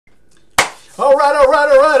all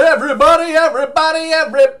right, everybody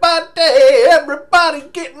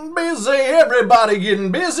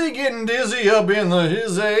getting busy, getting dizzy up in the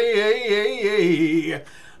hizzy.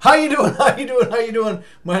 How you doing?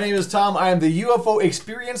 My name is Tom. I am the UFO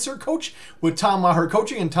Experiencer Coach with Maher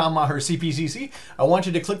Coaching and Maher CPCC. I want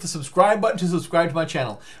you to click the subscribe button to subscribe to my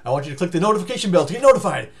channel. I want you to click the notification bell to get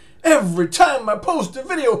notified every time I post a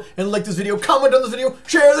video, and like this video, comment on this video,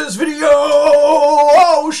 share this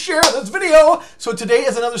video. Share this video. So today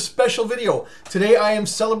is another special video. Today I am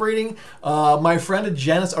celebrating my friend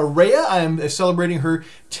Janice Araya. I am celebrating her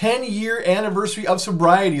 10-year anniversary of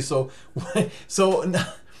sobriety. So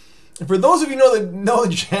for those of you that know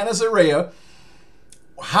Janice Araya,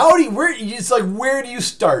 where do you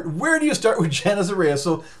start? Where do you start with Janice Araya?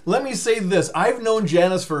 So let me say this. I've known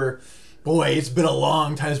Janice for, boy, it's been a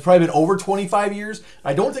long time. It's probably been over 25 years.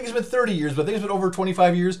 I don't think it's been 30 years, but I think it's been over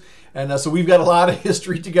 25 years. And so we've got a lot of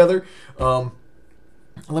history together. Let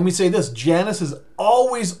me say this. Janice has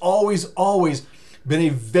always been a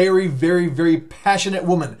very, very, very passionate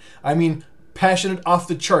woman. I mean, passionate off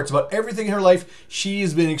the charts about everything in her life. She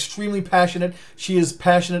has been extremely passionate. She is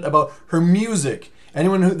passionate about her music.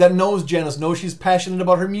 Anyone that knows Janice knows she's passionate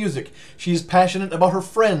about her music. She's passionate about her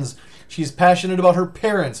friends. She's passionate about her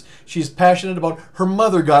parents. She's passionate about her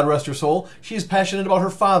mother, God rest her soul. She's passionate about her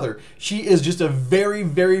father. She is just a very,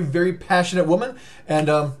 very, very passionate woman.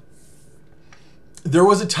 And there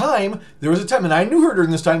was a time, and I knew her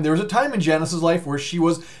during this time, there was a time in Janice's life where she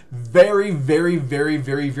was very, very, very,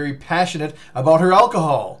 very, very passionate about her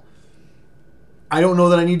alcohol. I don't know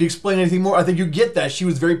that I need to explain anything more. I think you get that. She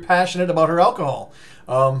was very passionate about her alcohol.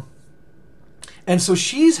 And so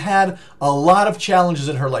she's had a lot of challenges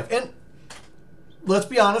in her life. And let's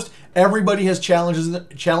be honest, everybody has challenges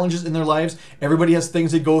in their lives. Everybody has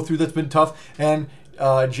things they go through that's been tough. And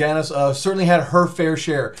Janice certainly had her fair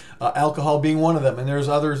share, alcohol being one of them. And there's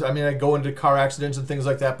others. I mean, I go into car accidents and things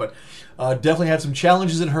like that, but definitely had some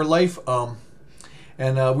challenges in her life.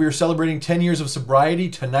 And we were celebrating 10 years of sobriety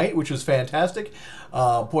tonight, which was fantastic.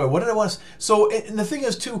 Boy, what did I want to... So, and the thing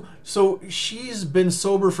is, too, so she's been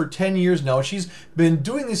sober for 10 years now. She's been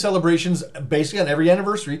doing these celebrations basically on every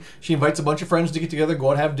anniversary. She invites a bunch of friends to get together, go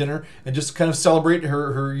out and have dinner, and just kind of celebrate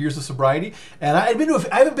her years of sobriety. And I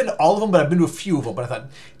haven't been to all of them, but I've been to a few of them. But I thought,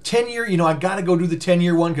 10-year, I got to go do the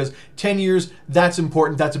 10-year one, because 10 years, that's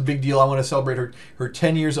important. That's a big deal. I want to celebrate her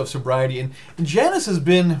 10 years of sobriety. And Janice has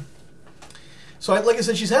been... So, like I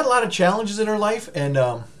said, she's had a lot of challenges in her life, and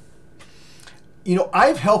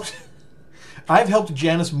I've helped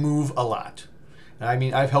Janice move a lot. I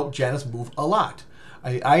mean, I've helped Janice move a lot.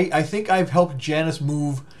 I think I've helped Janice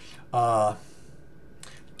move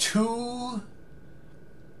 240.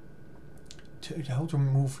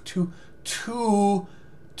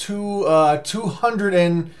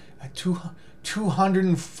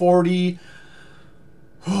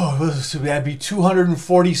 Oh, that'd be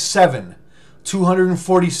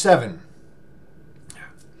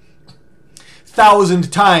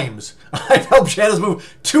 247,000 times. I've helped Janice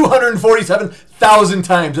move 247,000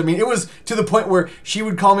 times. I mean, it was to the point where she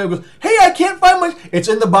would call me and go, "Hey, I can't find my..." It's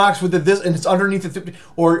in the box with this, and it's underneath the 50.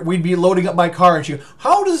 Or we'd be loading up my car, and she'd go,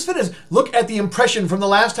 "How does this fit in? Look at the impression from the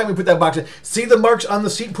last time we put that box in. See the marks on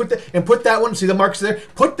the seat, put that one, see the marks there,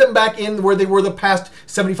 put them back in where they were the past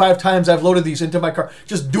 75 times I've loaded these into my car.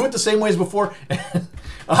 Just do it the same way as before." And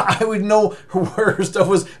I would know where her stuff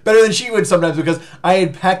was better than she would sometimes, because I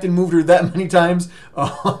had packed and moved her that many times.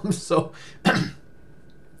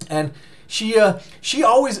 And she's like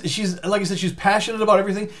I said, she's passionate about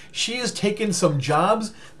everything. She has taken some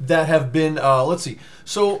jobs that have been, let's see.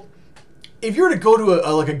 So if you were to go to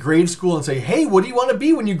a grade school and say, "Hey, what do you want to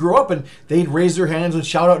be when you grow up?" and they'd raise their hands and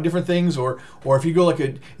shout out different things, or if you go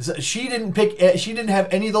she didn't have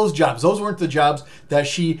any of those jobs. Those weren't the jobs that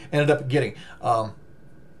she ended up getting.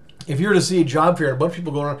 If you were to see a job fair and a bunch of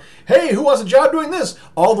people going around, "Hey, who wants a job doing this?"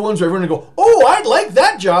 All the ones where everyone would go, "Oh, I'd like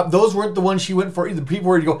that job." Those weren't the ones she went for. The people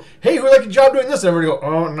where you go, "Hey, who would like a job doing this?" And everyone would go,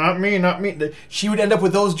 "Oh, not me, not me." She would end up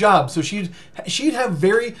with those jobs. So she'd have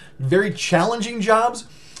very, very challenging jobs.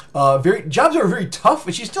 Jobs that are very tough.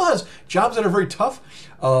 And she still has jobs that are very tough.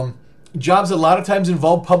 Jobs that a lot of times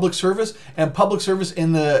involve public service, and public service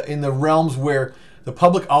in the realms where the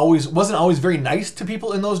public wasn't always very nice to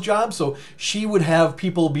people in those jobs. So she would have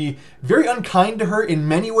people be very unkind to her in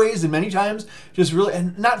many ways and many times, just really,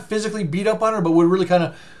 and not physically beat up on her, but would really kind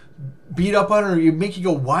of beat up on her. You make you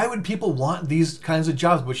go, why would people want these kinds of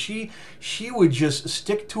jobs? But she would just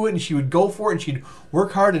stick to it, and she would go for it, and she'd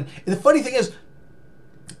work hard. And the funny thing is,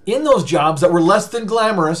 in those jobs that were less than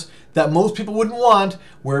glamorous, that most people wouldn't want,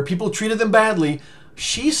 where people treated them badly,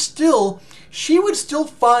 she would still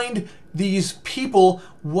find these people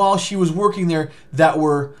while she was working there that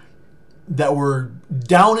were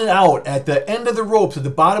down and out at the end of the ropes, at the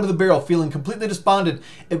bottom of the barrel, feeling completely despondent,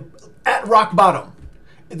 at rock bottom.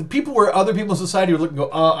 The people where other people in society would look and go,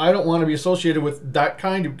 I don't want to be associated with that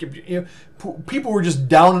kind of, people were just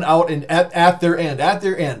down and out and at their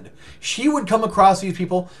end. She would come across these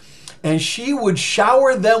people and she would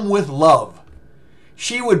shower them with love.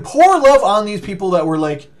 She would pour love on these people that were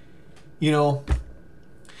like,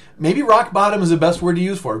 maybe rock bottom is the best word to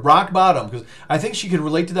use for it. Rock bottom, because I think she could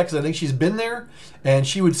relate to that, because I think she's been there, and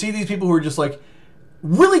she would see these people who are just like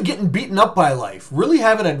really getting beaten up by life, really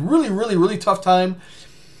having a really tough time,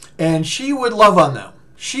 and she would love on them.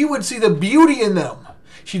 She would see the beauty in them.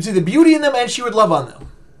 She'd see the beauty in them, and she would love on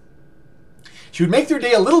them. She would make their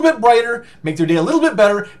day a little bit brighter, make their day a little bit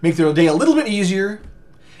better, make their day a little bit easier.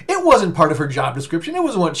 It wasn't part of her job description. It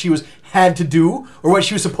wasn't what she had to do or what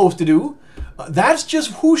she was supposed to do. That's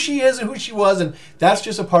just who she is and who she was, and that's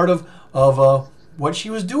just a part of what she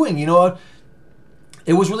was doing.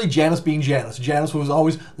 It was really Janice being Janice. Janice was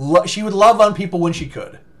always, she would love on people when she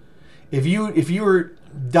could. If you were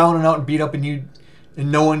down and out and beat up and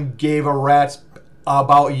no one gave a rat's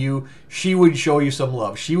about you, she would show you some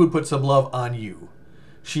love. She would put some love on you.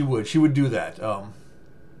 She would do that.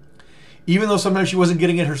 Even though sometimes she wasn't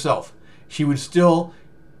getting it herself, she was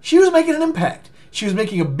making an impact. She was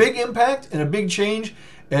making a big impact and a big change.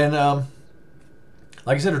 And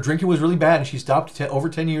like I said, her drinking was really bad, and she stopped over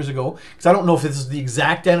 10 years ago. Because I don't know if this is the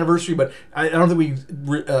exact anniversary, but I don't think we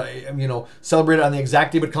celebrate it on the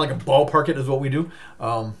exact day, but kind of like a ballpark it is what we do.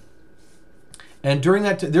 And during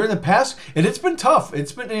the past, and it's been tough.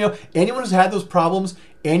 It's been, anyone who's had those problems,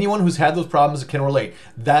 can relate.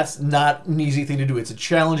 That's not an easy thing to do. It's a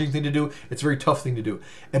challenging thing to do. It's a very tough thing to do.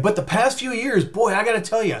 But the past few years, boy, I got to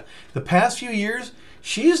tell you,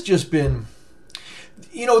 she's just been,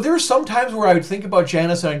 there's some times where I would think about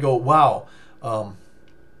Janice and I'd go, wow,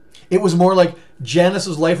 it was more like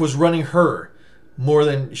Janice's life was running her more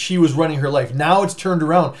than she was running her life. Now it's turned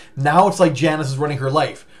around. Now it's like Janice is running her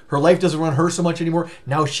life. Her life doesn't run her so much anymore.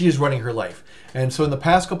 Now she is running her life. And so in the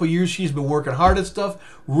past couple of years, she's been working hard at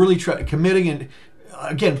stuff, really committing, and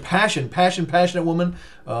again, passionate woman.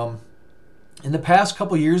 In the past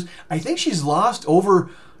couple of years, I think she's lost over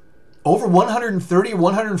 130 or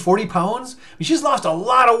 140 pounds. I mean, she's lost a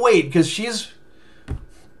lot of weight because she's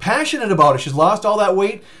passionate about it. She's lost all that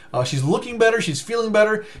weight. She's looking better. She's feeling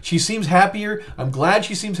better. She seems happier. I'm glad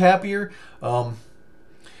she seems happier.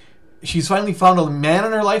 She's finally found a man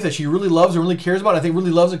in her life that she really loves and really cares about. I think really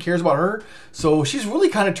loves and cares about her. So she's really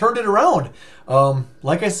kind of turned it around.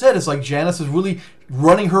 Like I said, it's like Janice is really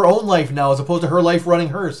running her own life now as opposed to her life running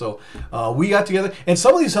her. So we got together. And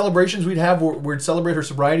some of these celebrations we'd have where we'd celebrate her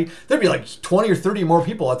sobriety, there'd be like 20 or 30 more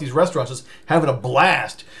people at these restaurants just having a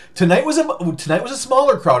blast. Tonight was a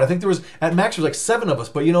smaller crowd. I think there was, at max, there was like 7 of us.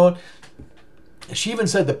 But you know what? She even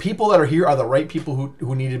said the people that are here are the right people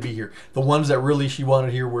who needed to be here. The ones that really she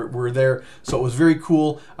wanted here were there. So it was very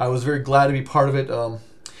cool. I was very glad to be part of it.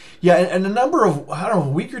 Yeah, and a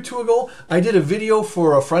week or 2 ago, I did a video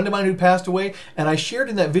for a friend of mine who passed away, and I shared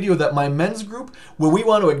in that video that my men's group, when we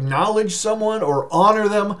want to acknowledge someone or honor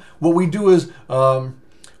them, what we do is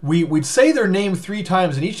we'd say their name 3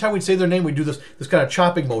 times, and each time we'd say their name, we'd do this kind of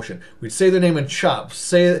chopping motion. We'd say their name and chop.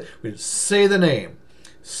 We'd say the name.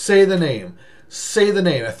 Say the name. Say the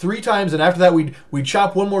name 3 times, and after that we'd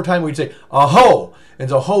chop one more time. We'd say aho, and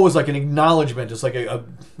so ho is like an acknowledgement. It's like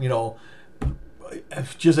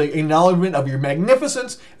just an acknowledgement of your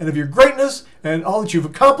magnificence and of your greatness and all that you've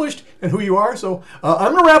accomplished and who you are. So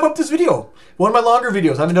I'm gonna wrap up this video. One of my longer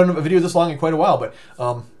videos. I haven't done a video this long in quite a while, but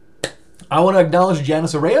I want to acknowledge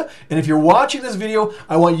Janice Araya, and if you're watching this video,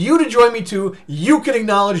 I want you to join me too. You can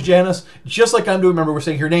acknowledge Janice just like I'm doing. Remember, we're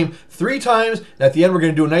saying her name 3 times, and at the end, we're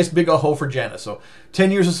going to do a nice big aho for Janice. So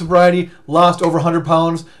 10 years of sobriety, lost over 100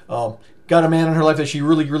 pounds, got a man in her life that she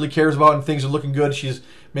really cares about, and things are looking good. She's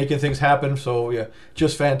making things happen, so yeah,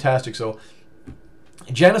 just fantastic. So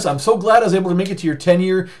Janice, I'm so glad I was able to make it to your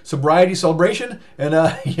 10-year sobriety celebration, and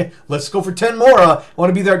yeah, let's go for 10 more. I want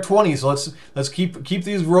to be there at 20, so let's keep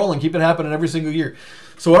these rolling, keep it happening every single year.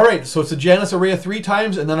 So all right, so it's a Janice Araya 3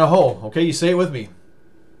 times and then a ho. Okay, you say it with me.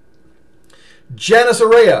 Janice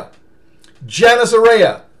Araya, Janice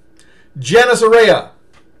Araya, Janice Araya,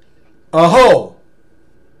 a ho.